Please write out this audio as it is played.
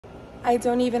I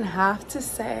don't even have to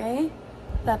say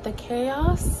that the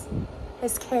chaos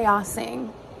is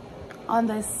chaosing on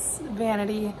this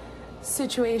vanity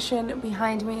situation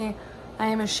behind me. I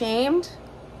am ashamed.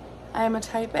 I am a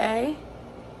type A,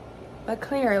 but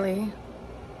clearly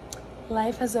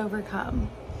life has overcome.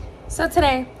 So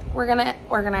today we're gonna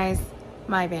organize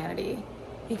my vanity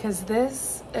because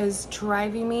this is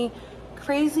driving me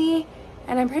crazy,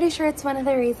 and I'm pretty sure it's one of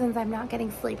the reasons I'm not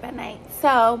getting sleep at night.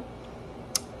 So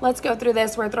let's go through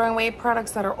this. We're throwing away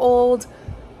products that are old,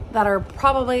 that are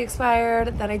probably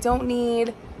expired, that I don't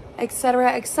need,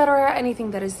 etc., etc. Anything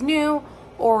that is new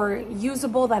or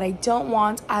usable that I don't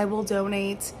want, I will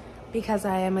donate because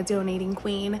I am a donating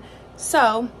queen.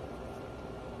 So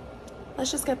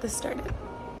let's just get this started.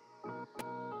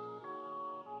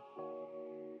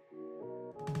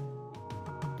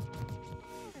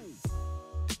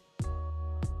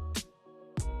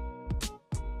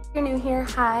 If you're new here,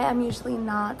 hi, I'm usually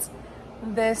not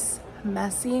this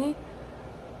messy,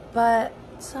 but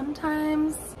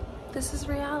sometimes this is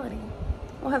reality,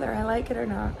 whether I like it or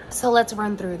not. So let's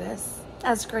run through this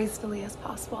as gracefully as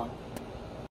possible.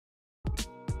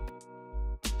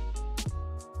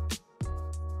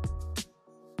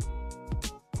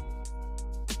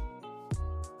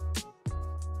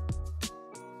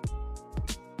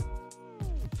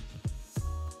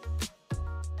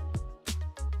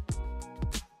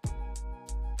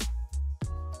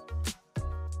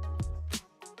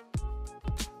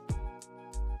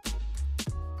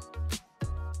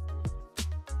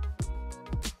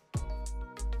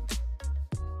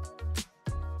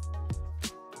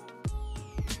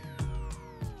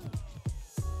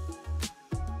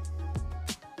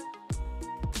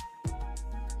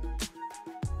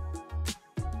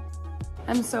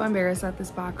 I'm so embarrassed at this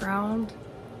background,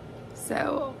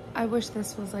 so I wish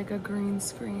this was like a green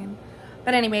screen.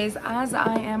 But anyways, as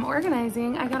I am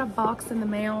organizing, I got a box in the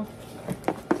mail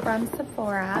from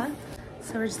Sephora,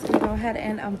 so we're just gonna go ahead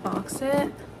and unbox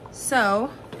it.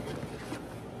 So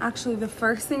actually the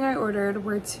first thing I ordered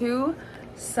were 2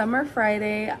 Summer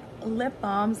Friday lip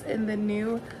balms in the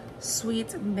new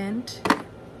Sweet Mint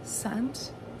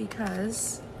scent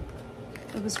because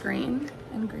it was green,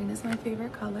 and green is my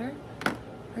favorite color.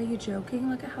 Are you joking?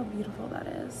 Look at how beautiful that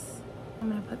is. I'm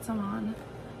gonna put some on.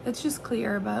 It's just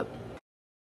clear, but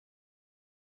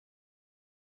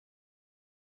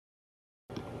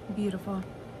beautiful.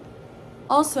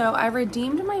 Also, I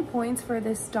redeemed my points for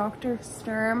this Dr.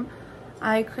 Sturm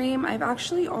eye cream. I've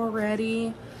actually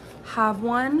already have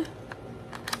one.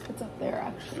 It's up there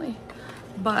actually.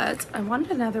 But I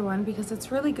wanted another one because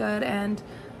it's really good, and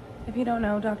if you don't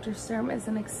know, Dr. Sturm is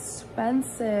an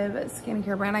expensive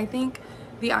skincare brand. I think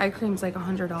the eye cream's like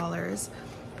 $100.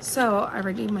 So I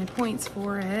redeemed my points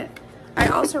for it. I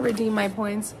also redeemed my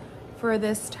points for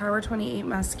this Tower 28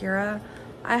 mascara.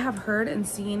 I have heard and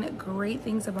seen great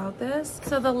things about this.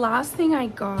 So the last thing I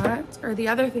got, or the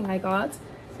other thing I got,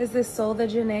 is this Sol de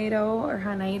Janeiro or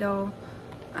Janeiro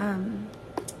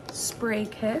spray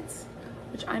kit,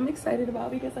 which I'm excited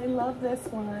about because I love this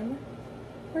one.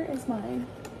 Where is mine?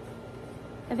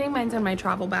 I think mine's in my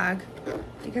travel bag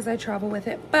because I travel with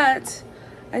it, but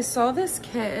I saw this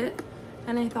kit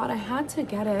and I thought I had to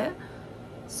get it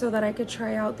so that I could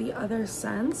try out the other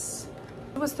scents.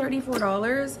 It was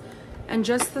 $34, and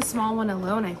just the small one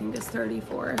alone I think is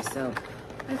 $34. So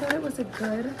I thought it was a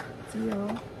good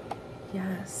deal.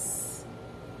 Yes,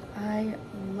 I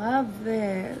love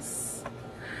this.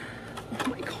 Oh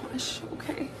my gosh,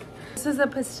 okay. This is a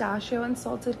pistachio and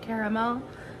salted caramel.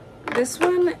 This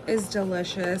one is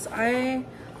delicious.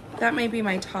 That may be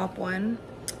my top one.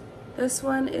 This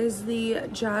one is the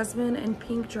jasmine and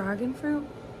pink dragon fruit.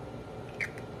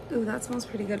 Ooh, that smells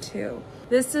pretty good too.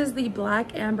 This is the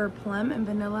black amber plum and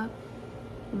vanilla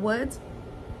wood.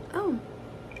 Oh,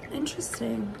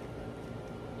 interesting.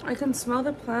 I can smell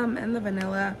the plum and the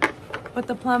vanilla, but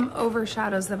the plum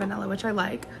overshadows the vanilla, which I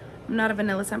like. I'm not a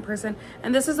vanilla scent person.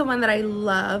 And this is the one that I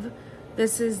love.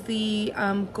 This is the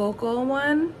Coco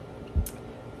one.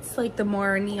 It's like the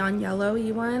more neon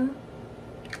yellowy one.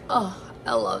 Oh,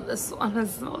 I love this one. It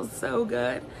smells so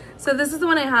good. So this is the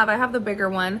one I have. I have the bigger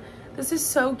one. This is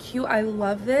so cute. I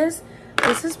love this.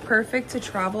 This is perfect to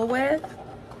travel with.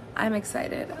 I'm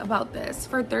excited about this.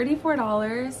 For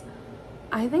 $34,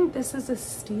 I think this is a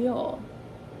steal.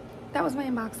 That was my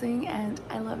unboxing and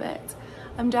I love it.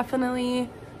 I'm definitely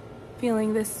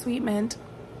feeling this Sweet Mint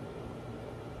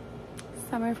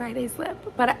Summer Friday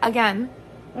slip. But again,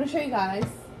 I want to show you guys.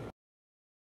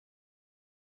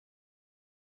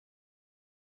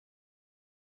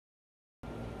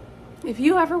 If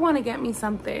you ever want to get me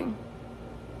something,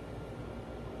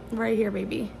 right here,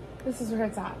 baby. This is where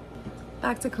it's at.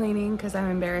 back to cleaning because I'm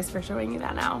embarrassed for showing you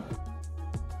that now.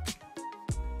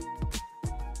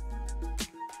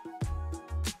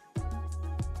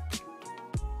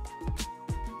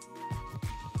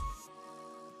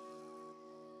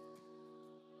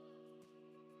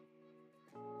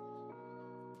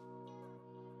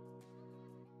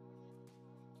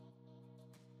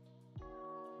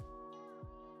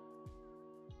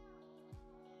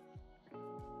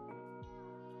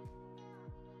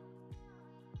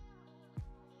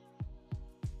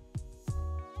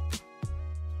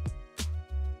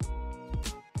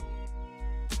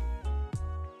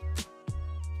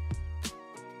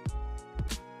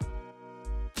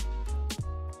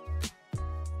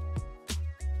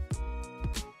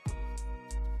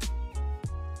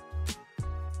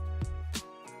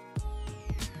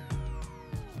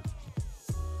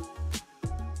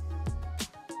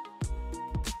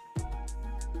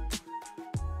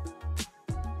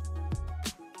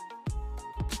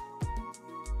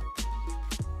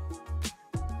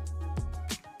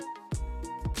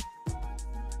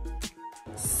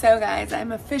 So guys,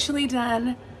 I'm officially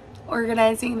done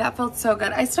organizing. That felt so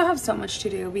good. I still have so much to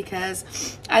do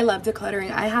because I love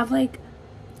decluttering. I have like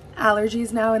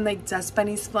allergies now and like dust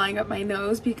bunnies flying up my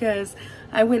nose because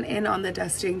I went in on the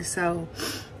dusting. So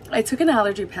I took an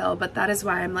allergy pill, but that is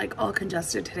why I'm like all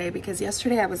congested today, because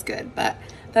yesterday I was good, but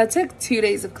that took 2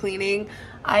 days of cleaning.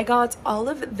 I got all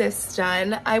of this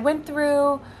done. I went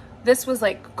through, this was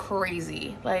like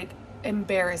crazy, like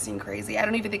embarrassing crazy. I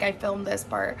don't even think I filmed this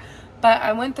part, but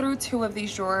I went through 2 of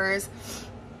these drawers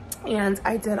and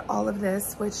I did all of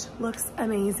this, which looks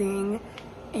amazing.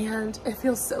 And it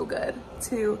feels so good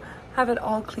to have it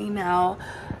all clean now.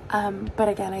 But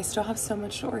again, I still have so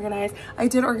much to organize. I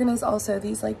did organize also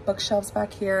these like bookshelves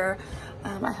back here.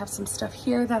 I have some stuff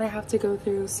here that I have to go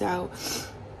through. So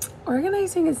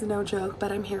organizing is no joke,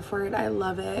 but I'm here for it. I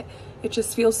love it. It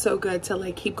just feels so good to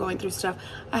like keep going through stuff.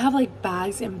 I have like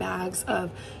bags and bags of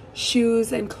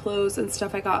shoes and clothes and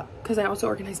stuff I got because I also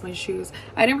organized my shoes.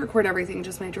 I didn't record everything,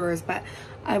 just my drawers, but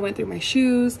I went through my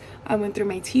shoes, I went through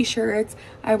my t-shirts,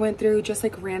 I went through just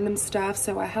like random stuff.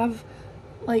 So I have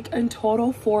like in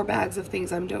total 4 bags of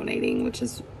things I'm donating, which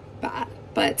is bad.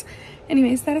 But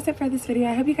anyways, that is it for this video.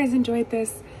 I hope you guys enjoyed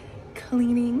this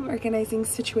cleaning, organizing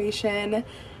situation,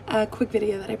 quick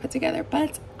video that I put together.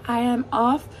 But I am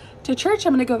off to church.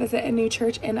 I'm gonna go visit a new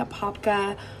church in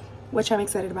Apopka, which I'm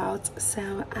excited about.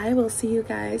 So I will see you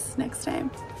guys next time.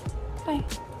 Bye.